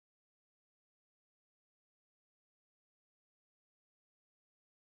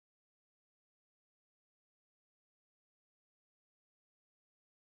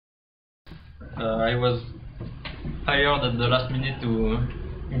I was hired at the last minute to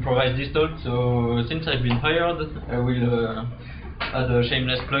improvise this talk. So since I've been hired, I will add a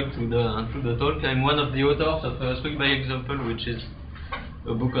shameless plug to the talk. I'm one of the authors of Squeak by Example, which is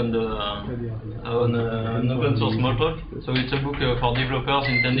a book on an open source Smalltalk. So it's a book for developers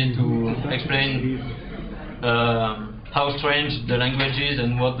intended to explain how strange the language is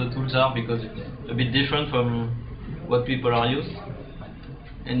and what the tools are, because it's a bit different from what people are used.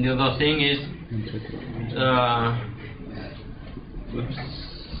 And the other thing is,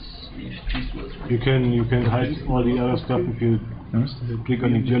 you can hide all the other stuff if you click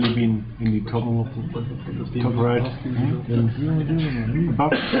on the jelly bean in the top right. Then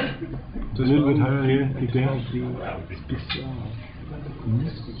above, a little bit higher here, click there.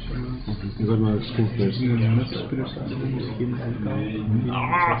 You got my screen place.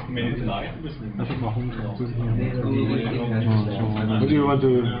 What do you want to?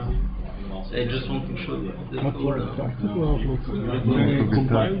 I just want to show the code.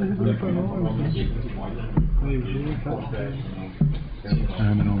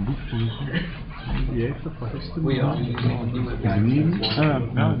 We are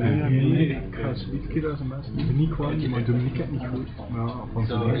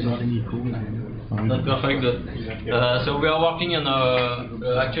not perfect, but so we are working on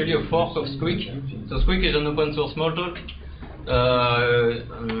actually a fork of Squeak. So Squeak is an open source Smalltalk.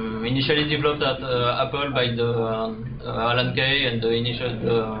 Initially developed at Apple by the Alan Kay and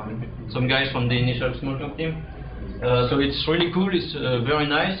some guys from the initial Smalltalk team. So it's really cool, it's very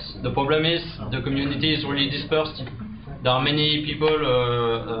nice. The problem is the community is really dispersed. There are many people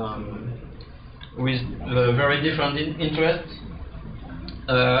with very different interests,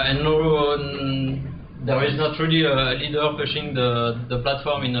 and there is not really a leader pushing the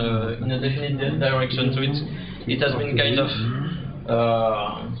platform in a definite direction. So it has been kind of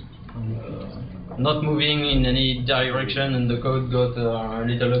not moving in any direction, and the code got a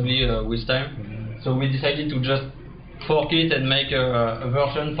little ugly with time. So we decided to just fork it and make a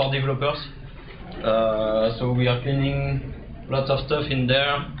version for developers. So we are cleaning lots of stuff in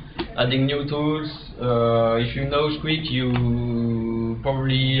there, adding new tools. If you know Squeak, you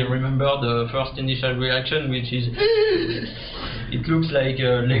probably remember the first initial reaction, which is it looks like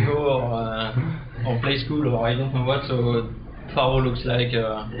Lego or Play School or I don't know what. So Faro looks like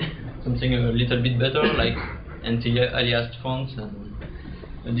something a little bit better, like anti-aliased fonts and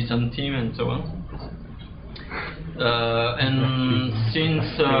a decent theme and so on. And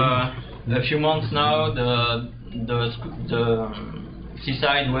since a few months now, the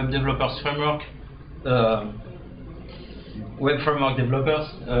Seaside Web Developers Framework, web framework developers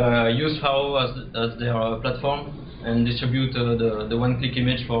use Faro as their platform and distribute the one-click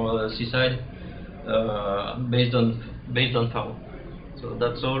image for Seaside based on Faro. So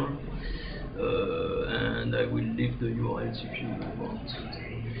that's all, and I will leave the URLs if you want.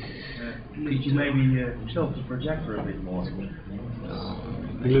 Could you maybe tilt the projector a bit more? A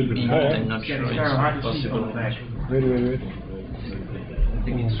little bit higher. I'm not sure It's very hard it's Wait. to see on the back. Wait. I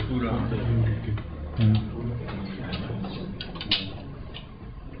think it's full on.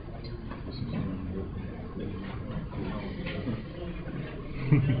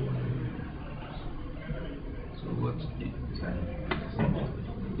 So what's the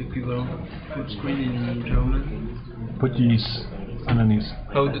equivalent of full screen in German? Put these underneath.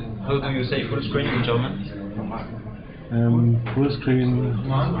 How do you say full screen in German? Full screen.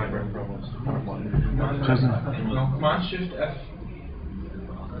 Present. Command Shift F.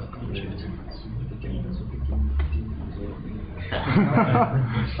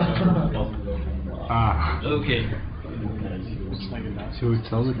 Ah. Okay. Zo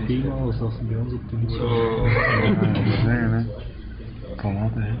hetzelfde thema als bij ons op de nieuwe. So Kan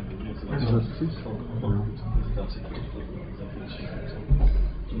wat, hè. Is dat precies?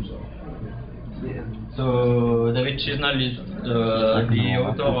 So David Chisnall is the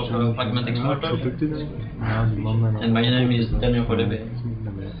author of Pragmatic Smalltalk, and my name is Daniel Polebe,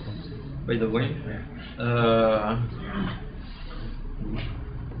 by the way.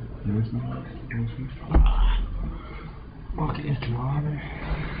 Okay.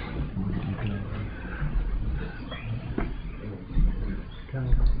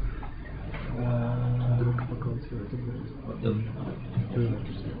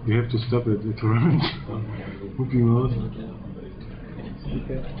 You have to stop it, it runs. Hoepie mouse.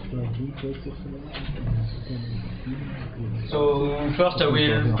 So first I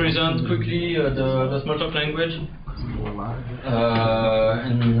will present quickly the Smalltalk language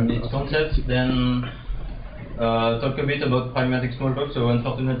and its concepts, then talk a bit about pragmatic Smalltalk. So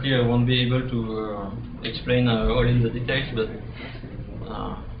unfortunately I won't be able to explain all in the details, but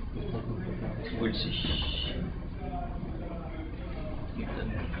We'll see.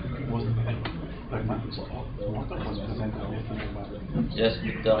 Yes,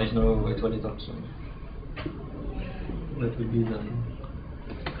 but there is no actual talk, so that will be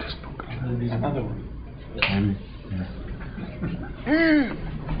Another one. Yes.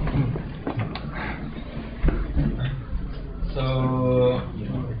 So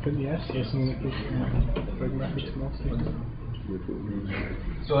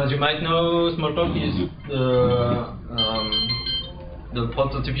So as you might know, Smalltalk is the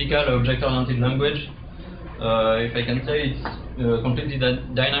prototypical object-oriented language. If I can say, it's completely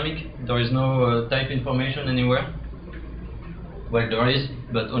dynamic. There is no type information anywhere. Well, there is,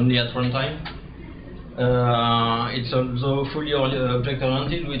 but only at runtime. It's also fully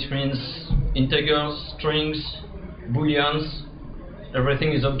object-oriented, which means integers, strings, booleans,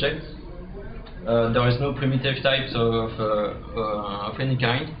 everything is object. There is no primitive types of any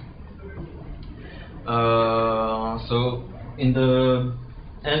kind. So in the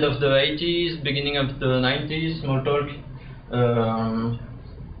end of the 80s, beginning of the 90s, Smalltalk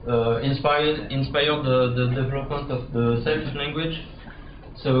inspired the development of the self language.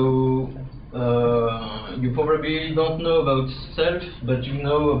 So you probably don't know about self, but you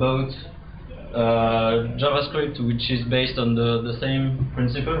know about JavaScript, which is based on the same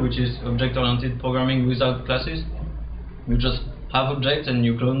principle, which is object-oriented programming without classes. You just have objects and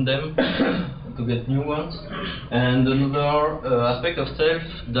you clone them to get new ones. And another aspect of self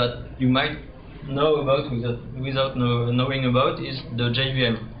that you might know about without knowing about is the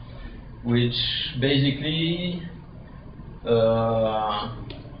JVM, which basically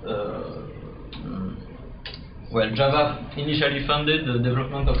well, Java initially funded the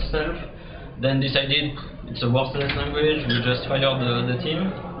development of self, then decided it's a worthless language, we just fired the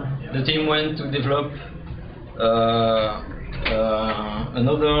team. The team went to develop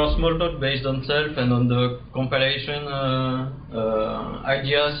another Smalltalk based on self and on the compilation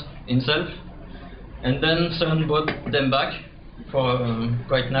ideas in self. And then someone bought them back for a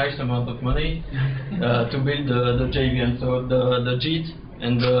quite nice amount of money to build the JVM. So the JIT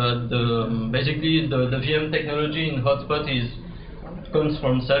and basically the VM technology in Hotspot comes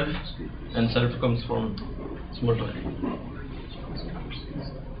from self, and self comes from Smalltalk.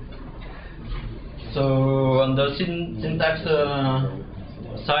 So on the syntax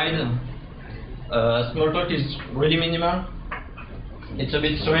side, Smalltalk is really minimal. It's a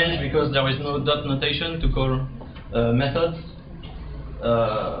bit strange because there is no dot notation to call methods.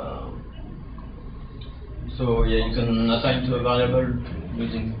 So yeah, you can assign to a variable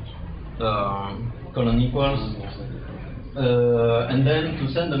using colon equals, and then to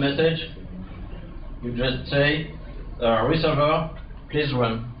send a message, you just say reserver, please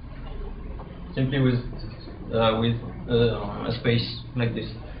run, simply with a space like this.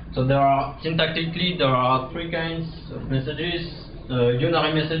 So there are syntactically there are three kinds of messages: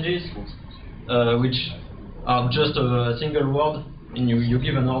 unary messages, which are just a single word, and you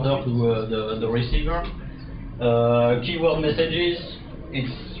give an order to the receiver. Keyword messages,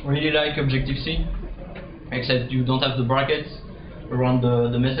 it's really like Objective-C, except you don't have the brackets around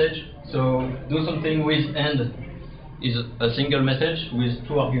the message. So do something with end is a single message with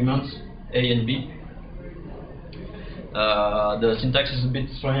two arguments, A and B. The syntax is a bit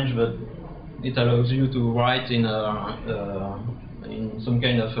strange, but it allows you to write in some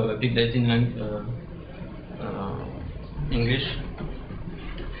kind of Pig Latin English.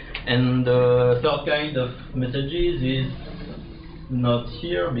 And the third kind of messages is not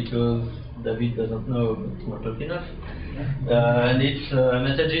here because David doesn't know Smalltalk enough. And it's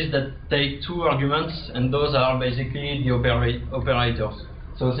messages that take two arguments, and those are basically the operators.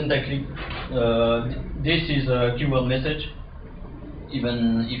 So syntactically, this is a keyword message,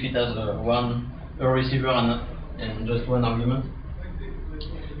 even if it has a receiver and just one argument.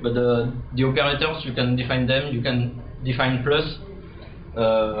 But the operators, you can define them. You can define plus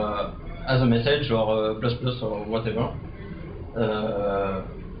as a message, or plus plus or whatever,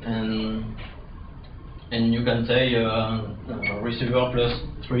 and you can say receiver plus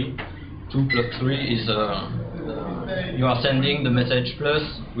 3. 2 plus 3 is you are sending the message plus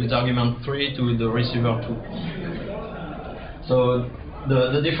with argument 3 to the receiver 2. So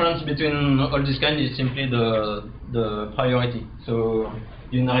the difference between all this kind is simply the priority. So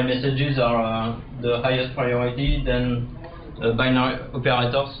unary messages are the highest priority, then binary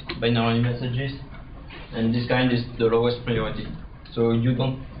operators, binary messages, and this kind is the lowest priority. So you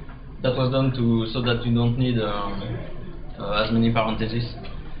don't. That was done so that you don't need as many parentheses.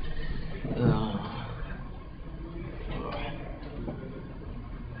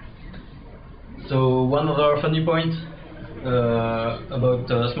 So one other funny point about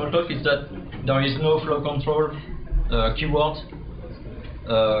Smalltalk is that there is no flow control keyword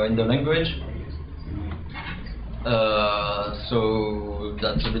in the language. So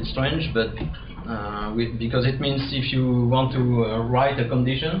that's a bit strange, but because it means if you want to write a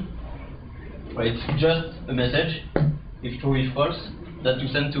condition, it's just a message, if true, if false, that you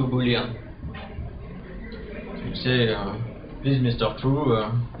send to a Boolean. You say, please Mr. True,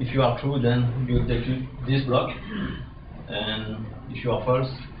 if you are true, then you execute this block, and if you are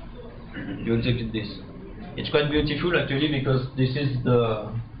false, you execute this. It's quite beautiful actually, because this is the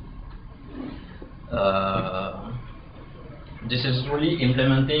this is really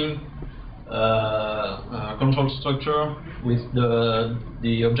implementing control structure with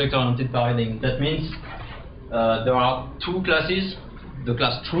the object-oriented paradigm. That means there are two classes, the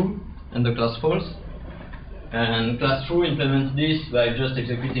class true and the class false. And class true implements this by just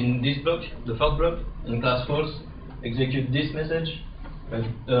executing this block, the first block, and class false execute this message,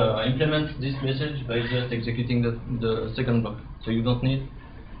 implements this message by just executing the second block. So you don't need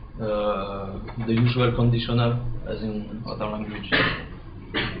the usual conditional as in other language.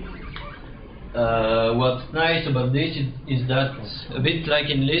 What's nice about this is that, a bit like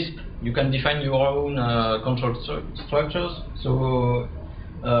in Lisp, you can define your own control structures. So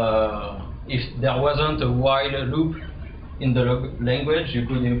if there wasn't a while loop in the language, you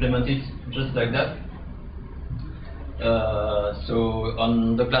could implement it just like that. So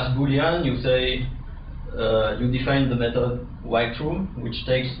on the class Boolean, you say you define the method while true, which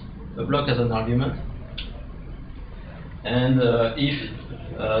takes a block as an argument. And if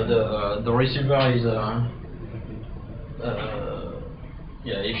the receiver is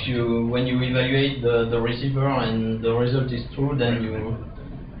when you evaluate the receiver and the result is true, then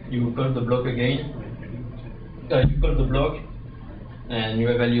you call the block again. You call the block and you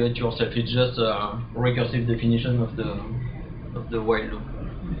evaluate yourself. It's just a recursive definition of the while loop.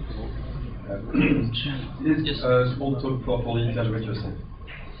 Is Smalltalk properly integrated yourself?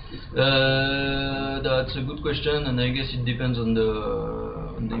 That's a good question, and I guess it depends on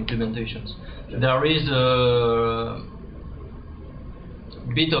the implementations. There is a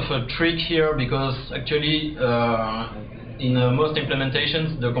bit of a trick here, because actually in most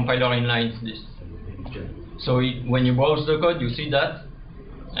implementations the compiler inlines this. So when you browse the code, you see that,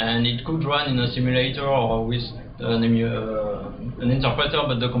 and it could run in a simulator or with an interpreter,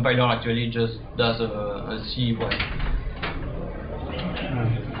 but the compiler actually just does a C while.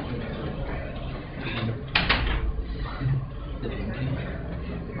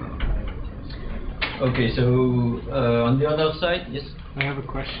 Okay, so on the other side, yes? I have a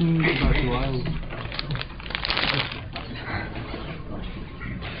question about while.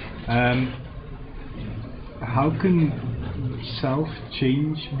 How can self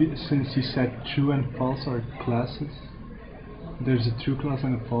change, since you said true and false are classes? There's a true class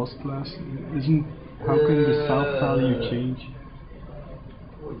and a false class. How can the self value change?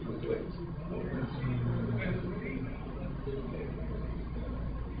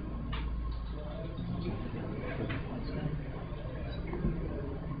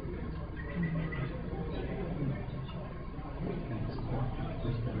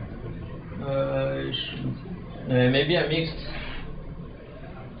 Maybe a mixed,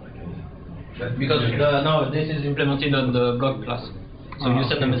 because now this is implemented on the block class. So you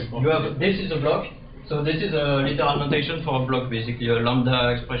send a message. You have this is a block. So this is a literal notation for a block, basically a lambda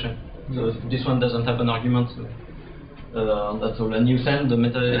expression. So this one doesn't have an argument. So that's all. And you send the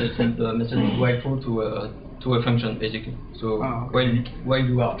message while true to a function, basically. So while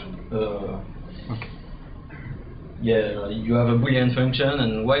you are okay. Yeah, you have a Boolean function,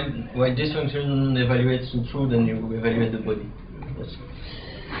 and while this function evaluates to true, then you evaluate the body. Yes.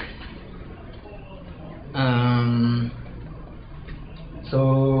 So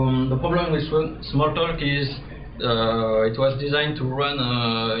the problem with Smalltalk is it was designed to run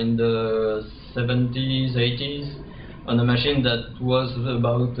in the 70s, 80s on a machine that was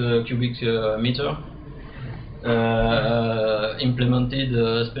about a cubic meter. Implemented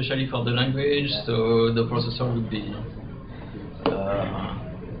especially for the language, so the processor would be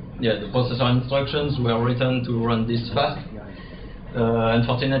the processor instructions were written to run this fast.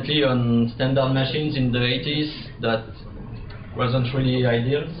 Unfortunately, on standard machines in the 80s, that wasn't really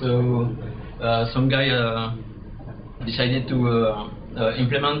ideal. So some guy decided to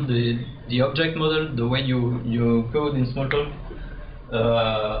implement the object model, the way you code in Smalltalk,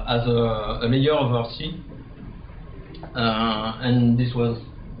 as a layer over C. And this was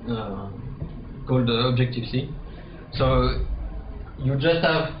called Objective-C. So you just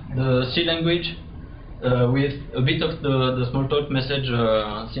have the C language with a bit of the Smalltalk message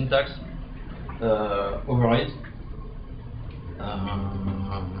syntax over it.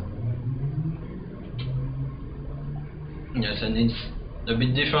 Yes, and it's a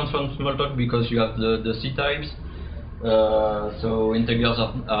bit different from Smalltalk because you have the C types. So integers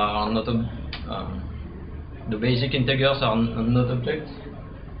are not the basic integers are not objects.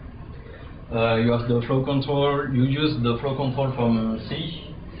 You have the flow control. You use the flow control from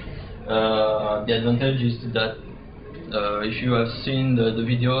C. The advantage is that if you have seen the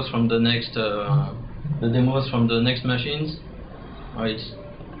videos from the next, the demos from the next machines,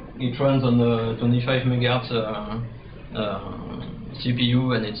 it runs on the 25 megahertz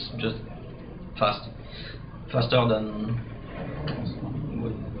CPU, and it's just faster than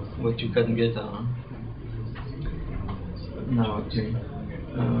what you can get now. Okay.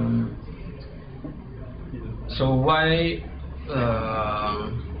 So why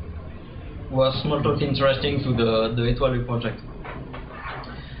was Smalltalk interesting to the Étoile project?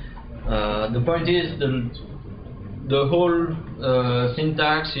 The point is the whole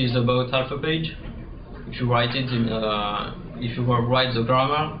syntax is about half a page. If you write it in, if you write the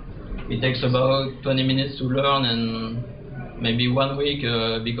grammar, it takes about 20 minutes to learn, and maybe 1 week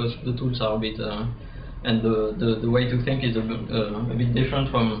because the tools are a bit and the way to think is a bit different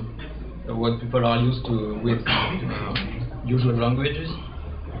from what people are used to with usual languages.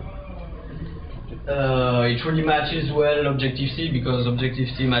 It really matches well Objective-C because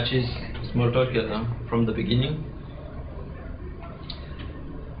Objective-C matches Smalltalk from the beginning.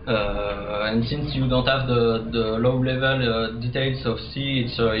 And since you don't have the low-level details of C,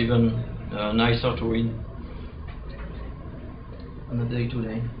 it's even nicer to read on a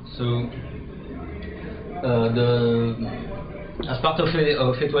day-to-day. So, as part of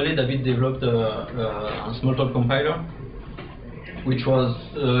Étoile, David developed a Smalltalk compiler, which was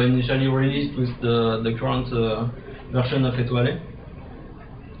initially released with the current version of Étoile.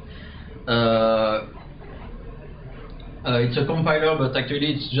 It's a compiler, but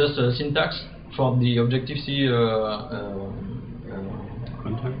actually it's just a syntax for the Objective-C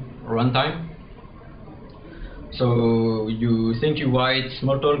runtime. So you think you write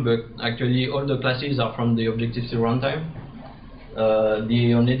Smalltalk, but actually all the classes are from the Objective-C runtime.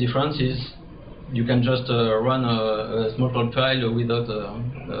 The only difference is you can just run a Smalltalk file without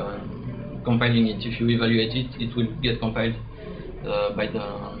compiling it. If you evaluate it, it will get compiled by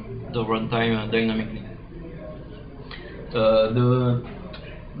the runtime dynamically.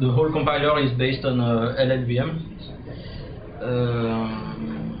 The whole compiler is based on LLVM,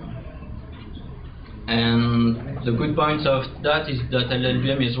 and the good points of that is that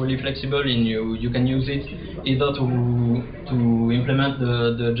LLVM is really flexible, and you can use it either to implement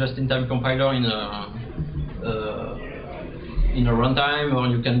the just-in-time compiler in a runtime, or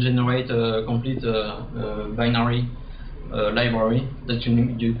you can generate a complete binary library that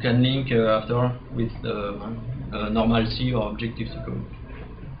you can link after with normal C or Objective-C code.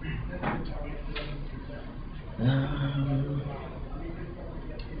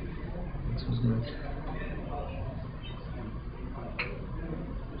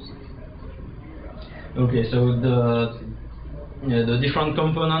 Okay, so the different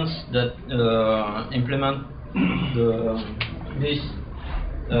components that implement this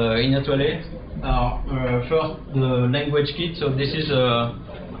in Étoile are first the language kit. So this is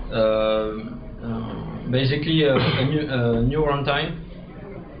basically a new runtime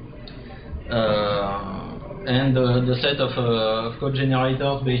and the set of code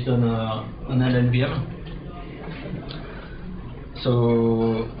generators based on LLVM.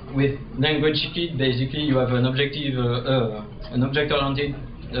 So with language kit, basically you have an object-oriented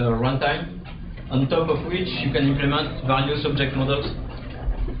runtime, on top of which you can implement various object models.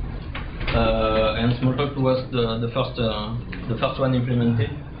 And Smalltalk was the first one implemented.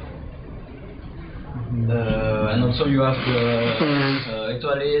 And also you have the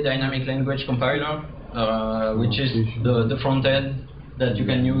Étoile dynamic language compiler, which is the front end that you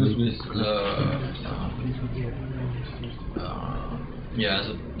can use with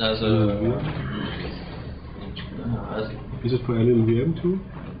Is it for LLVM too?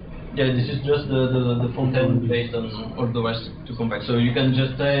 Yeah, this is just the front end based on all the rest to compile. So you can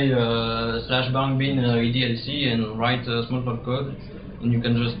just say /bin edlc and write Smalltalk code, and you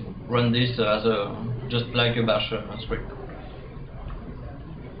can just run this as just like a bash script.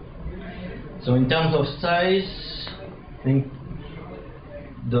 So in terms of size, I think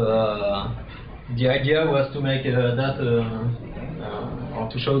the idea was to make that or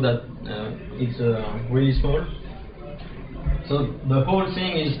to show that it's really small. So the whole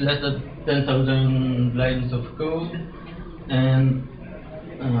thing is less than 10,000 lines of code, and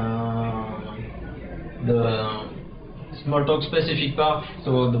the Smalltalk specific part,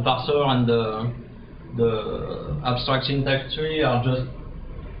 so the parser and the abstract syntax tree are just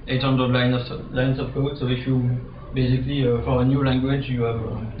 800 lines of code. So if you basically for a new language you have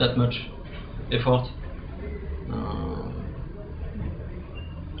that much effort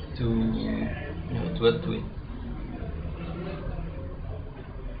to add to it.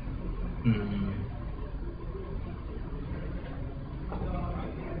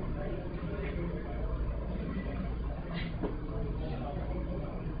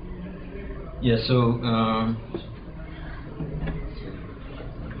 Yeah, so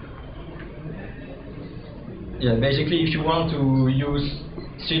yeah, basically if you want to use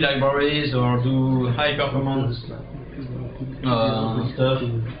C libraries or do high performance stuff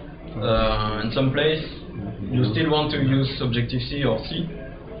in some place, you still want to use Objective-C or C,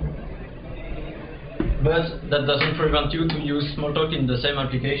 but that doesn't prevent you to use Smalltalk in the same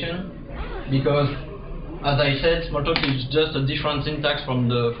application, because as I said, Smalltalk is just a different syntax for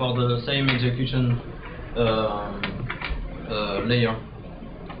the same execution layer.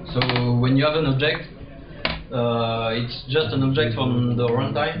 So when you have an object, it's just an object from the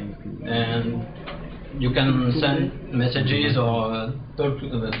runtime, and you can send messages or talk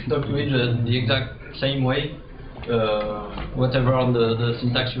to it the exact same way, whatever the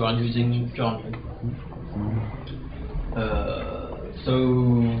syntax you are using currently. So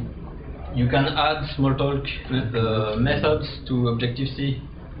you can add Smalltalk methods to Objective-C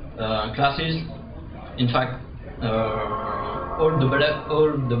classes. In fact, all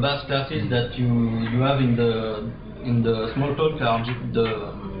the base classes that you have in the Smalltalk are the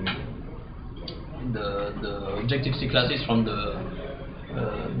Objective-C classes from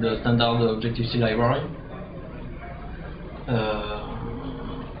the standard Objective-C library.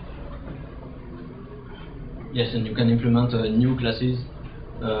 Yes, and you can implement new classes,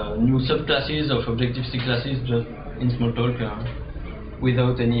 new subclasses of Objective-C classes just in Smalltalk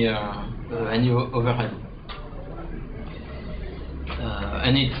without any overhead.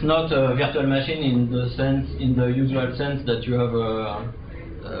 And it's not a virtual machine in the usual sense that you have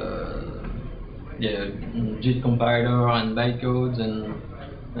JIT compiler and bytecodes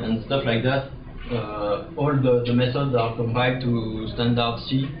and stuff like that. All the methods are compiled to standard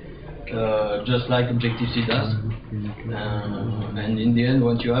C, just like Objective-C does. And in the end,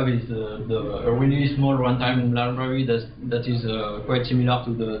 what you have is a really small runtime library that is quite similar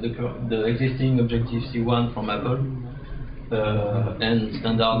to the existing Objective-C one from Apple, and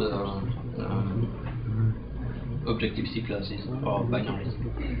standard Objective-C classes or binaries.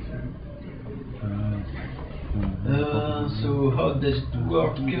 So how does it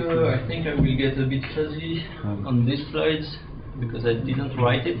work? I think I will get a bit fuzzy on these slides because I didn't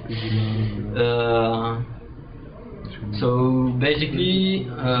write it. So basically,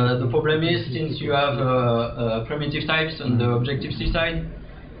 the problem is, since you have primitive types on the Objective-C side,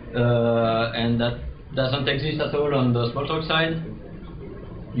 and that doesn't exist at all on the Smalltalk side,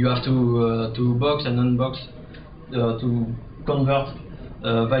 you have to box and unbox to convert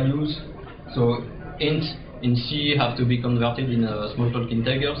values. So int in C have to be converted in Smalltalk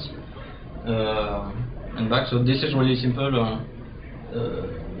integers and back. So this is really simple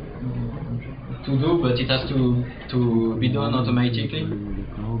to do, but it has to be done automatically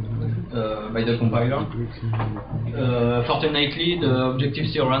by the compiler. Fortunately, the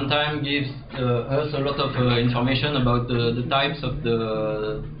Objective-C runtime gives us a lot of information about the types of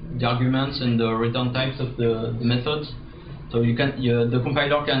the arguments and the return types of the methods. So the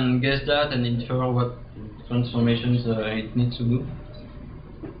compiler can guess that and infer what transformations it needs to do.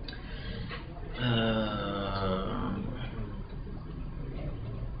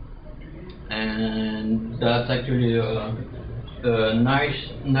 And that's actually a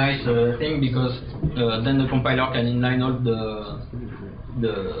nice thing, because then the compiler can inline all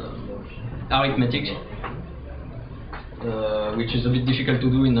the arithmetic, which is a bit difficult to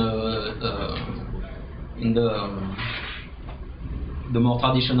do in the more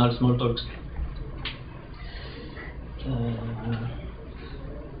traditional Smalltalks.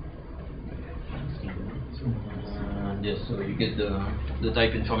 Yes, so you get the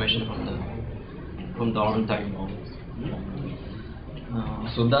type information from the runtime.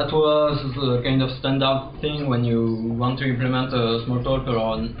 So that was the kind of standard thing when you want to implement a Smalltalk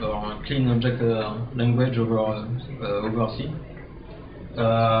or a clean object language over C.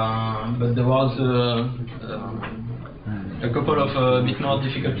 But there was a couple of bit more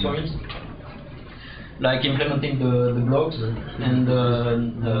difficult points, like implementing the blocks and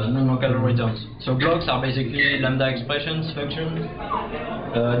non-local returns. So blocks are basically lambda expressions functions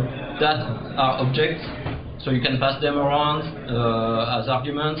that are objects. So you can pass them around as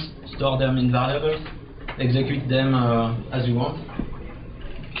arguments, store them in variables, execute them as you want.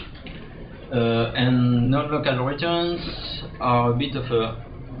 And non-local returns are a bit of a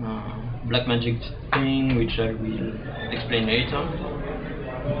black magic thing, which I will explain later.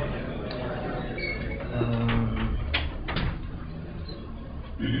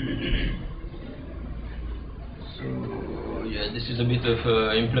 So yeah, this is a bit of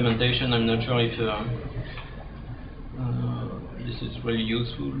implementation. I'm not sure if this is really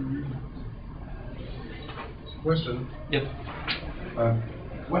useful. Question. Yep.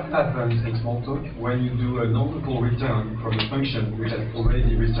 What happens in Smalltalk when you do a non-local return from a function which has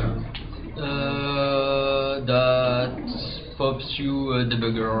already returned? That pops you a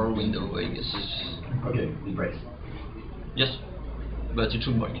debugger window, I guess. Okay, it breaks. Yes, but it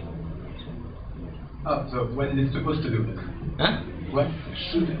should work. Oh, so what is it supposed to do? Huh? What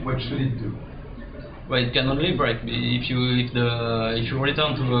should it do? Well, it can only break if you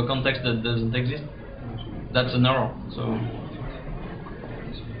return to a context that doesn't exist. That's an error. So.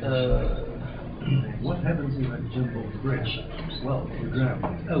 What happens if I jump off the bridge? Well, you drown.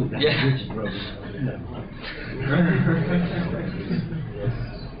 Oh, that bridge is broken. No.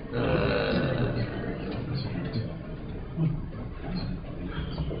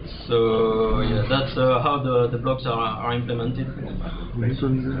 So yeah, that's how the blocks are implemented.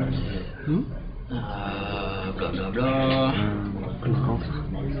 Blah blah blah.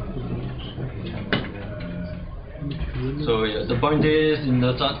 So yeah, the point is, in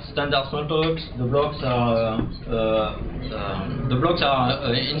the standard Smalltalks, the blocks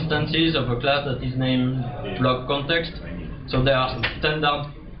are instances of a class that is named block context. So they are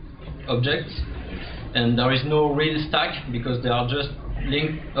standard objects, and there is no real stack because they are just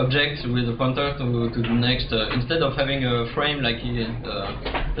linked objects with a pointer to the next. Instead of having a frame like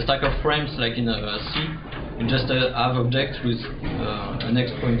a stack of frames like in a C, you just have objects with a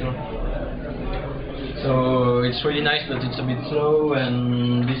next pointer. So it's really nice, but it's a bit slow,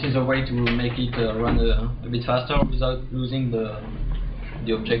 and this is a way to make it run a bit faster without losing the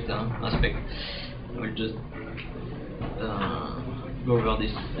object aspect. We'll just go over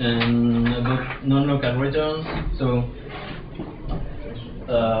this. And about non-local returns, so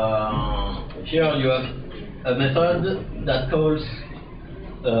here you have a method that calls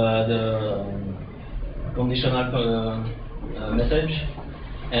the conditional message,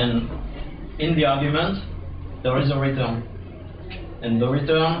 and in the argument there is a return, and the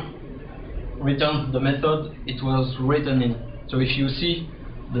return returns the method it was written in. So if you see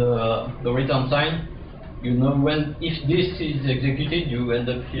the return sign, you know when, if this is executed, you end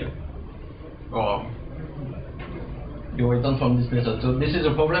up here, or you return from this method. So this is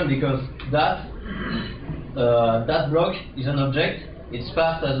a problem because that block is an object. It's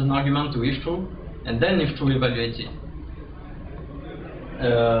passed as an argument to ifTrue, and then ifTrue evaluates it.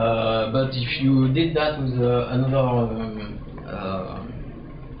 But if you did that with another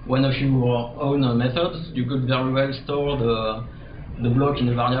one of your own methods, you could very well store the block in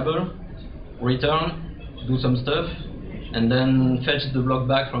a variable, return, do some stuff, and then fetch the block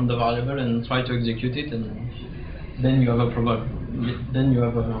back from the variable and try to execute it, and then you have a problem. Then you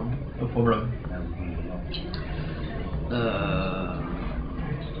have a problem.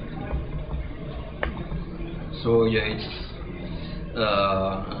 So yeah, it's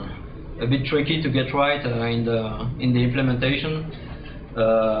a bit tricky to get right in the implementation,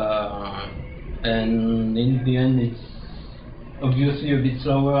 and in the end, it's obviously a bit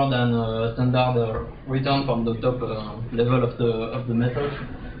slower than a standard return from the top level of the method.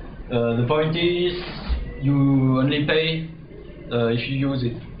 The point is, you only pay if you use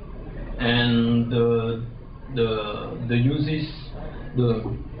it, and the uses,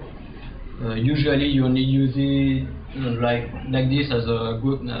 usually you only use it like this as a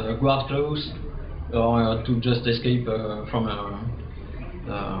guard clause, or to just escape from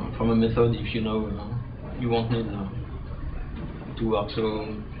a method if you know you won't need to work. So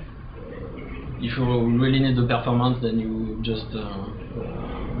if you really need the performance, then you just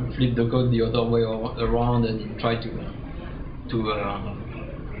flip the code the other way around and try to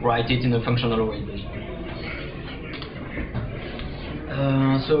write it in a functional way, basically.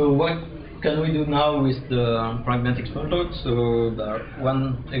 So what can we do now with the pragmatic Smalltalk? So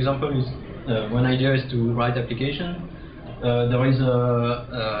one example is, one idea is to write application. There is a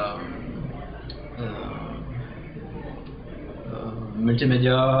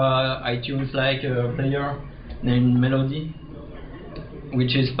multimedia iTunes-like player named Melody,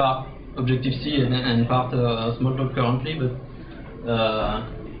 which is part Objective-C and part Smalltalk currently, but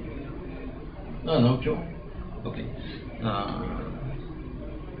no, pure. Okay.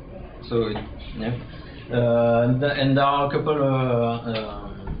 So yeah, and there are a couple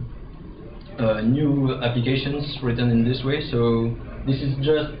new applications written in this way. So this is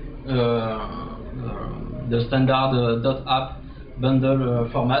just the standard .app bundle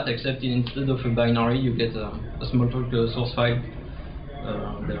format, except instead of a binary, you get a Smalltalk source file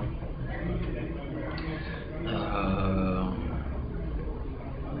there.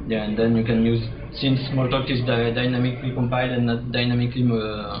 Yeah, and then you can use, since Smalltalk is dynamically compiled and not dynamically,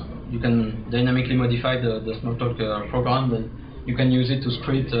 you can dynamically modify the Smalltalk program, then you can use it to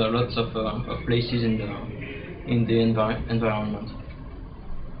script lots of places in the environment,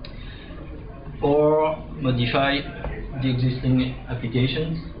 or modify the existing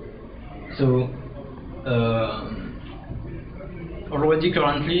applications. So already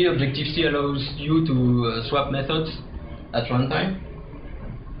currently Objective-C allows you to swap methods at runtime.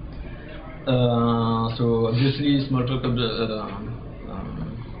 So obviously Smalltalk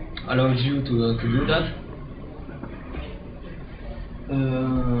allows you to do that.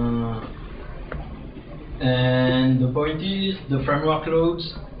 And the point is, the framework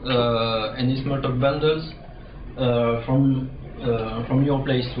loads any Smalltalk bundles from your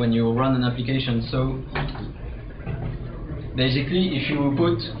place when you run an application. So basically, if you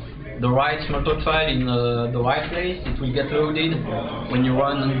put the right Smalltalk file in the right place, it will get loaded when you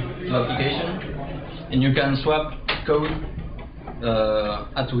run the application, and you can swap code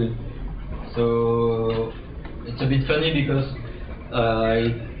at will. So it's a bit funny because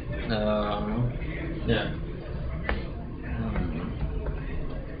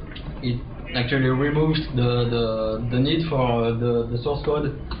it actually removes the need for the source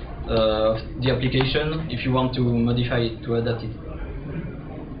code of the application if you want to modify it, to adapt it.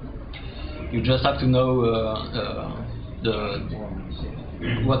 You just have to know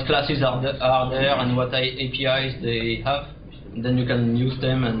what classes are there and what APIs they have, and then you can use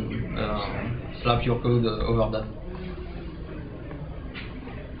them and slap your code over that.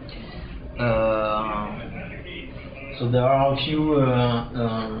 So there are a few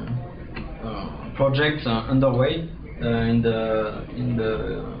projects underway in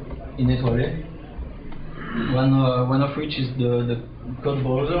Etoile. One of which is the code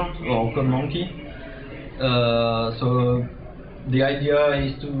browser, or Code Monkey. So the idea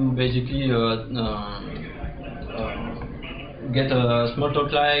is to basically get a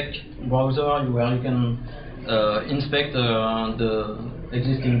Smalltalk-like browser where you can inspect the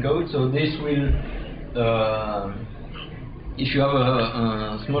existing code. So this will, if you have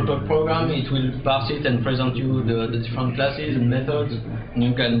a Smalltalk program, it will parse it and present you the different classes and methods, and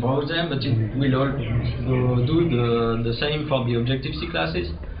you can browse them, but it will also do the same for the Objective-C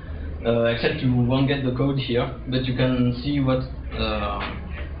classes, except you won't get the code here, but you can see what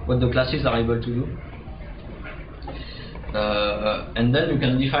the classes are able to do. And then you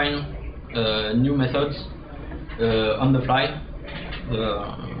can define new methods on the fly,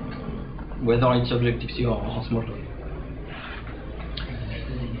 whether it's Objective-C or Smalltalk.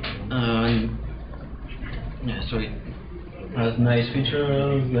 Yeah, so it has nice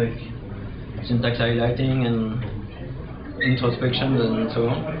features like syntax highlighting and introspection and so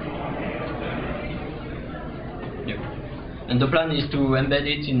on. Yeah. And the plan is to embed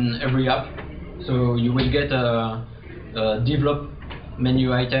it in every app, so you will get a develop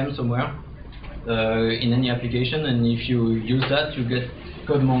menu item somewhere in any application, and if you use that, you get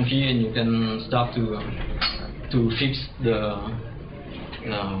Code Monkey, and you can start to fix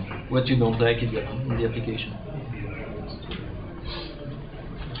what you don't like in the application.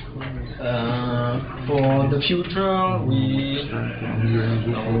 For the future,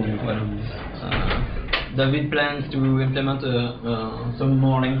 David plans to implement some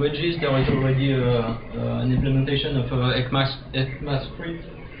more languages. There is already an implementation of ECMAScript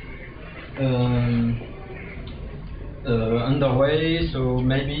underway, so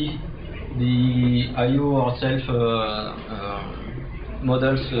maybe the IO or self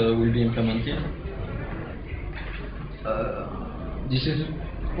models will be implemented. This is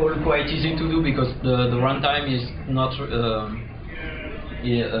all quite easy to do because the runtime is not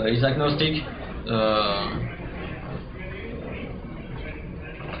is agnostic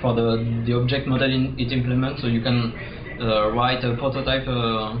for the object model it implements. So you can write a prototype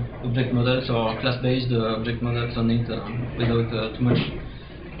object models or class-based object models on it without too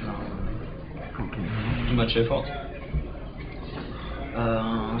much effort.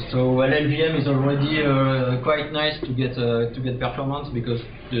 So LLVM is already quite nice to get performance because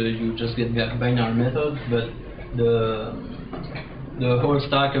you just get binary methods, but the whole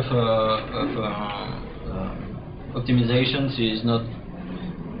stack of optimizations is not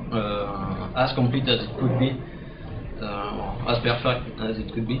as complete as it could be, as perfect as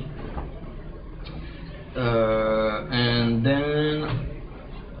it could be. And then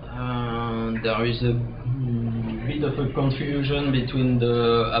there is a bit bit of a confusion between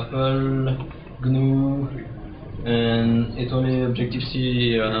the Apple, GNU, and Etoile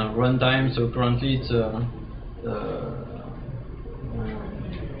Objective-C runtime. So currently it's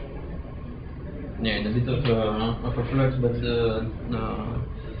yeah, in a bit of a flux, but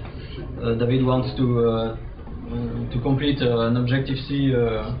David wants to complete an Objective-C,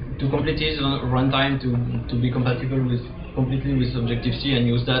 to complete his runtime to be compatible with completely with Objective-C and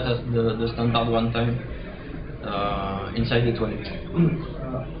use that as the standard runtime inside Etoile.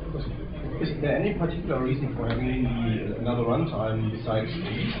 Is there any particular reason for having another runtime besides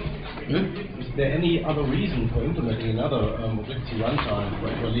speed? Is there any other reason for implementing another Objective-C runtime for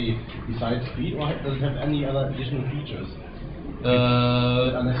Etoile besides speed, or does it have any other additional features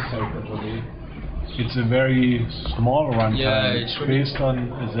that are necessary for Etoile? It's a very small runtime. Yeah, it's based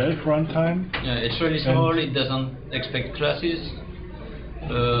on a self runtime. Yeah, it's really small. It doesn't expect classes.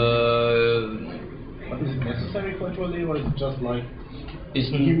 But is it necessary for Etoile, or is it just like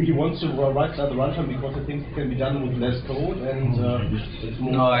he wants to write another runtime because he thinks it can be done with less code and it's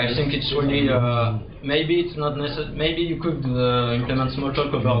more? No, I think it's really maybe it's not necessary. Maybe you could implement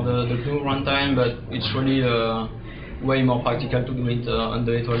Smalltalk over the GNU runtime, but it's really way more practical to do it on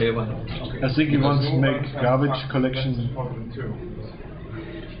the Etoile one. I think he wants to make garbage collection.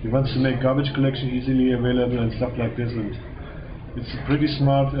 He wants to make garbage collection easily available and stuff like this, and it's a pretty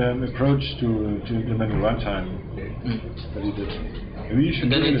smart approach to implement a runtime that he did. Maybe you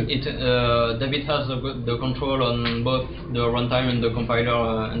should And then do David has the control on both the runtime and the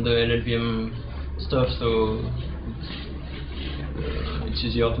compiler and the LLVM stuff, so it's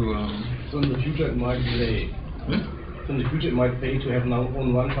easier to. So in the future it might delay. So in the future it might pay to have now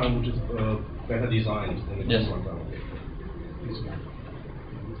own runtime which is better designed than the Yes. runtime.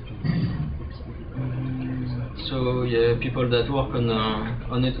 So yeah, people that work on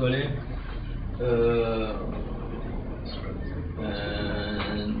Etoile,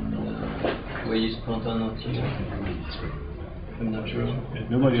 and where is Quentin not here? I'm not sure.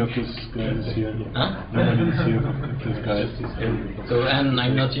 Nobody of this guys is here. Huh? Nobody is here of this guys. So and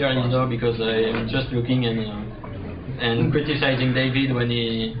I'm not here either because I'm just looking and criticizing David when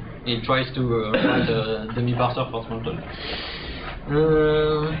he tries to write a demi parser for Smalltalk.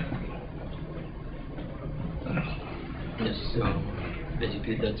 Yes, so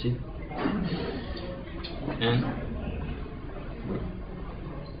basically that's it. And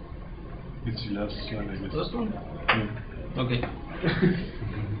It's the last slide, I guess. last one? Yeah. Okay.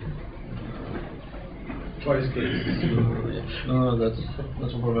 Twice case. No, that's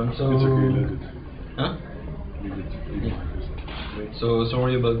a problem. So It's okay, let it. huh? Leave it. So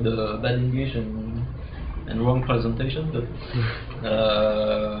sorry about the bad English and wrong presentation, but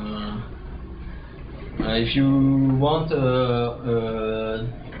if you want a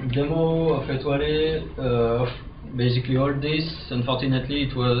demo of Etoile of basically all this, unfortunately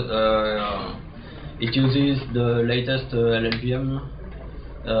it uses the latest LLVM,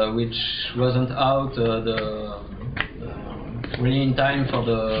 which wasn't out really in time for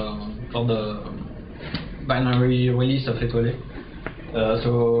the binary release of Etoile.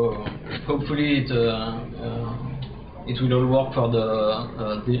 So hopefully it will all work for the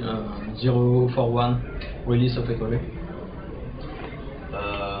 041 release of Etoile.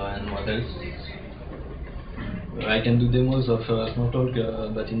 And what else? I can do demos of Smalltalk,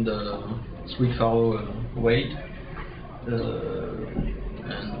 but in the Squid Faro way. And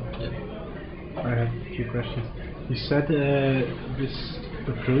yeah. I have a few questions. You said this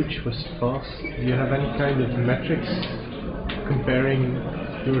approach was fast. Do you have any kind of metrics comparing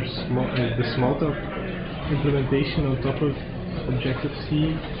your the Smalltalk implementation on top of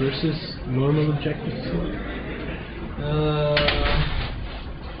Objective-C versus normal Objective-C?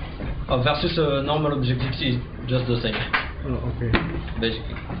 Versus normal Objective-C is just the same. Oh, okay.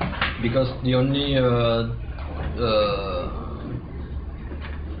 Basically, because the only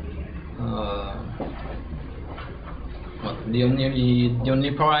the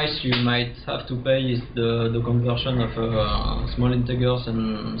only price you might have to pay is the conversion of small integers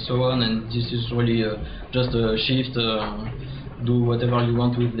and so on, and this is really just a shift, do whatever you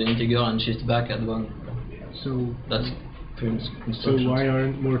want with the integer and shift back at one. So that's so instructions. why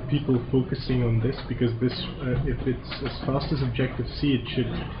aren't more people focusing on this? Because this, if it's as fast as Objective-C, it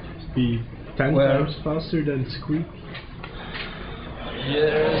should be 10 times faster than Squeak.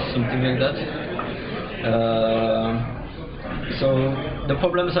 Yeah, something like that. So the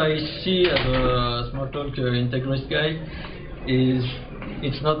problems I see as a Smalltalk integrist guy is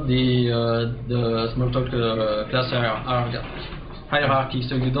it's not the Smalltalk class hierarchy.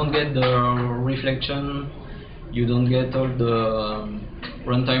 So you don't get the reflection, you don't get all the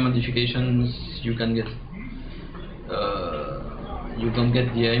runtime modifications you can get. you don't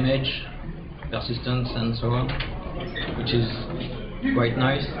get the image persistence and so on, which is quite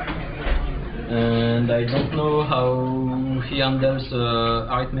nice. And I don't know how he handles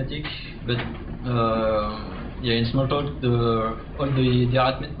arithmetic, but yeah, in Smalltalk the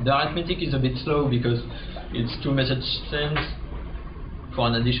arithmetic is a bit slow because it's 2 message sends for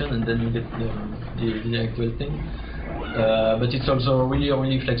an addition and then you get the actual thing. But it's also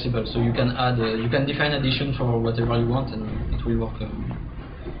really flexible, so you can add you can define addition for whatever you want and it will work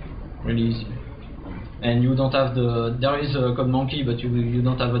really easy. And you don't have there is a code monkey, but you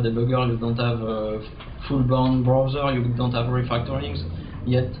don't have a debugger, you don't have a full bound browser, you don't have refactorings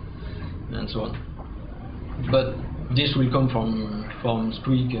yet, and so on. But this will come from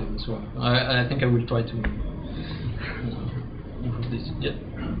Squeak and so on. I think I will try to improve this. Yeah.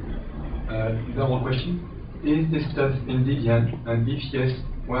 One question. Is this stuff in Debian? And if yes,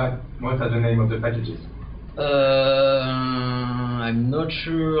 what are the name of the packages? I'm not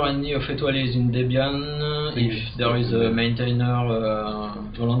sure any of it is in Debian. If there is a maintainer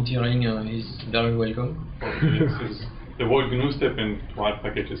volunteering, is very welcome. The whole GNU step and WAD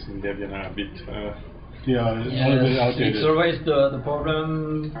packages in Debian are a bit always outdated. It's always the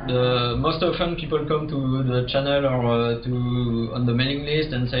problem. Most often people come to the channel or on the mailing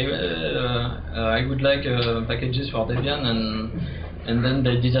list and say, I would like packages for Debian, and then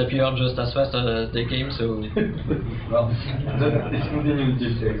they disappear just as fast as they came. So well, it's continuity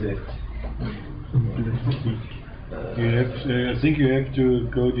exists. I think you have to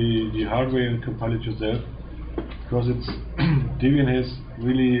go the hard way and compile it yourself, because Debian has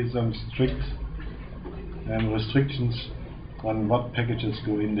really some strict restrictions on what packages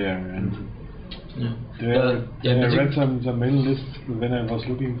go in there, and I read some mailing lists when I was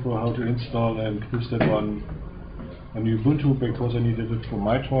looking for how to install and Fosdem on Ubuntu, because I needed it for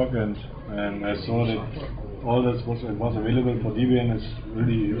my talk, and I saw that all that was available for Debian is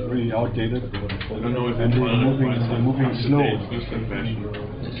really outdated, and they're moving slow,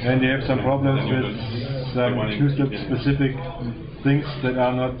 and they have some problems with some two-step specific things that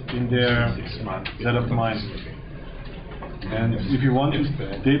are not in their set of mind. And if you want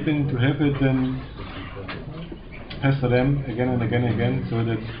Debian to have it, then pester them again and again and again, so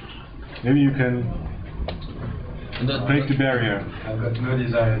that maybe you can break the barrier. I've got no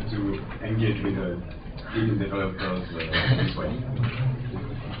desire to engage with the Debian developers this way.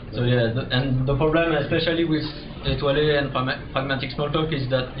 So yeah, and the problem, especially with Etoile and Pragmatic Smalltalk, is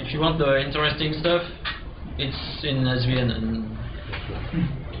that if you want the interesting stuff, it's in SVN, and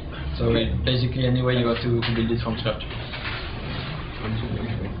so basically anyway you have to build it from scratch.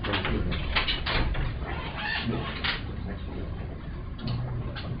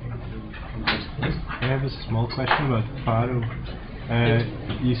 I have a small question about Faro.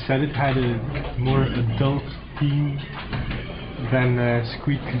 You said it had a more adult theme than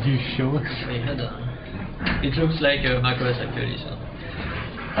Squeak. Could you show us? It looks like macOS actually, so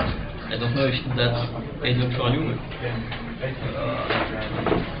I don't know if that's enough for you.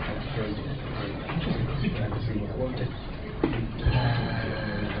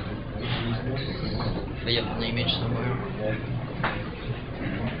 I have an image somewhere.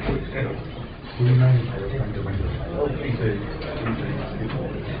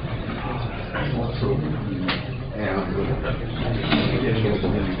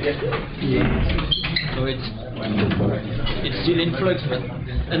 So it's still in flux, but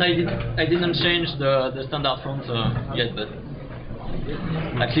and I didn't change the standard font yet, but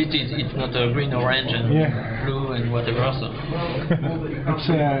at least it's not green, orange, and blue and whatever. So it's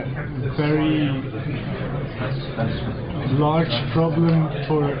a very large problem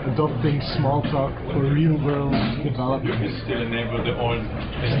for adopting Smalltalk for real-world development. You still enable the old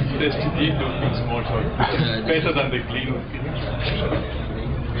STD look in Smalltalk. Better than the clean.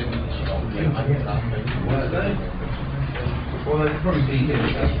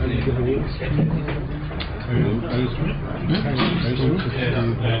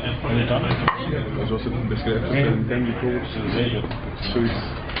 Zoals het beschrijft, en then you go zoiets.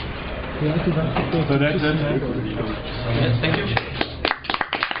 So that's it. yes, thank you.